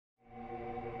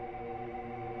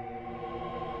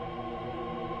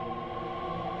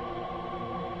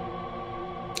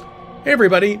Hey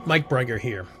everybody, Mike Breggar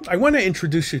here. I want to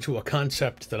introduce you to a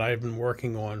concept that I've been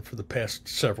working on for the past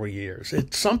several years.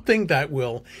 It's something that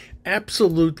will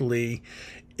absolutely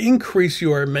increase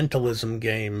your mentalism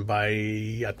game by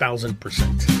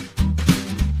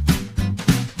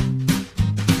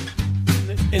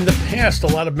 1,000%. In the past, a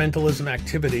lot of mentalism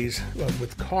activities,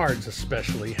 with cards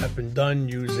especially, have been done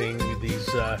using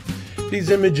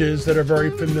these images that are very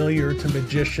familiar to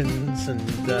magicians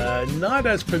and not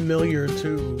as familiar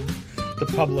to the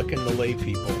public and the lay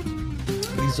people.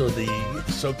 These are the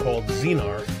so-called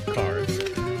Zenar cards.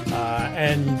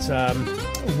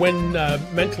 When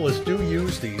mentalists do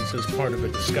use these as part of a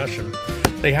discussion,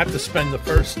 they have to spend the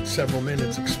first several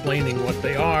minutes explaining what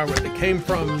they are, where they came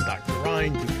from, Dr.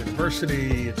 Ryan, Duke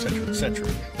University, etc., etc.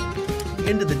 At the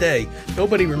end of the day,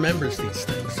 nobody remembers these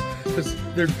things because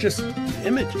they're just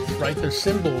images, right? They're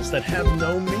symbols that have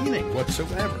no meaning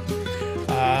whatsoever.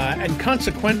 And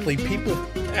consequently, people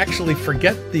actually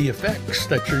forget the effects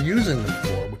that you're using them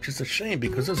for, which is a shame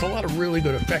because there's a lot of really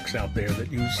good effects out there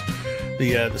that use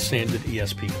the standard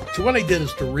ESP card. So what I did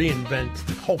is to reinvent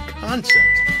the whole concept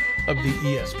of the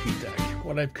ESP deck.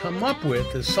 What I've come up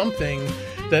with is something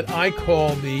that I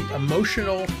call the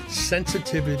Emotional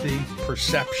Sensitivity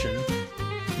Perception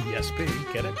ESP,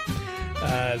 get it?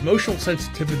 Emotional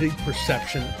Sensitivity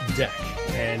Perception deck,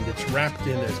 and it's wrapped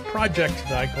in this project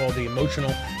that I call the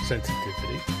Emotional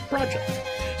Sensitivity Project.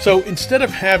 So instead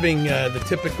of having the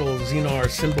typical Zenar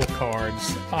symbol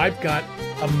cards, I've got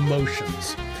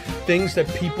emotions, things that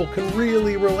people can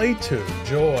really relate to: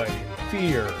 joy,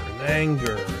 fear, and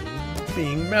anger, and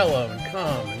being mellow and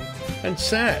calm and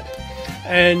sad.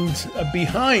 And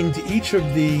behind each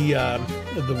of the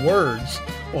words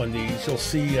on these, you'll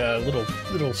see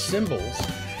little symbols.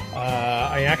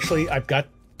 I've got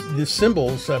the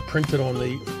symbols printed on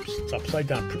it's upside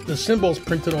down. The symbols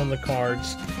printed on the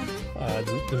cards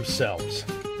themselves.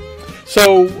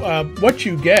 So what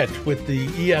you get with the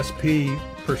ESP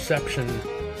perception,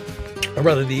 or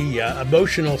rather the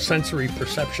Emotional Sensory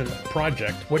Perception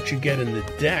Project, what you get in the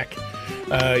deck,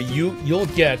 you'll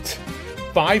get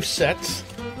 5 sets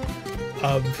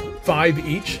of 5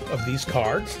 each of these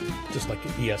cards, just like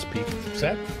an ESP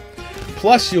set.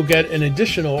 Plus, you'll get an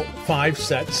additional 5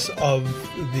 sets of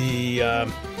the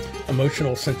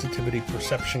Emotional Sensitivity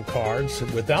Perception cards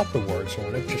without the words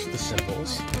on it, just the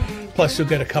symbols. Plus, you'll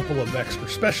get a couple of extra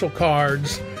special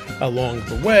cards along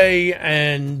the way.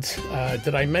 And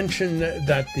did I mention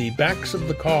that the backs of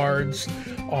the cards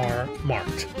are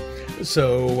marked?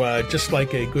 So just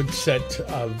like a good set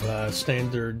of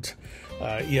standard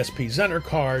ESP Zenar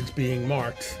cards being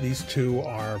marked, these two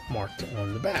are marked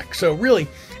on the back. So really,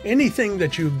 anything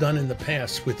that you've done in the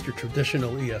past with your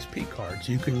traditional ESP cards,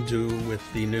 you can do with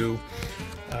the new,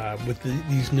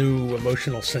 these new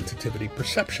Emotional Sensitivity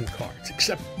Perception cards.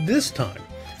 Except this time,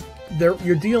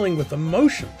 you're dealing with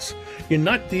emotions. You're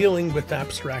not dealing with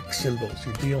abstract symbols.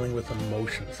 You're dealing with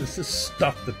emotions. This is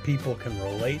stuff that people can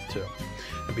relate to.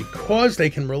 And because they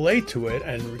can relate to it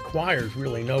and requires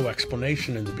really no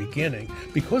explanation in the beginning,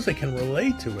 because they can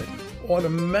relate to it,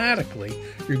 automatically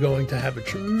you're going to have a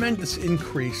tremendous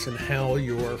increase in how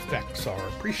your effects are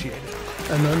appreciated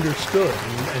and understood,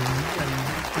 and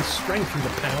the strength and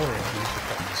the power of these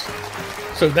effects.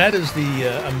 So that is the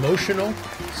Emotional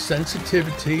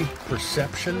Sensitivity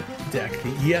Perception deck, the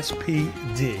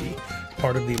ESPD,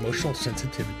 part of the Emotional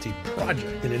Sensitivity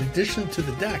Project. And in addition to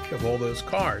the deck of all those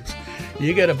cards,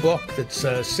 you get a book that's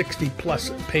 60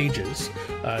 plus pages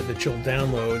that you'll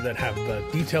download that have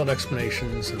detailed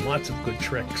explanations and lots of good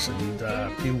tricks and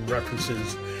a few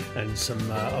references and some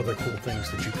other cool things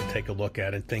that you can take a look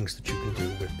at and things that you can do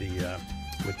with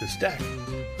this deck.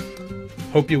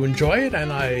 Hope you enjoy it,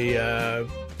 and I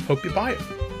hope you buy it.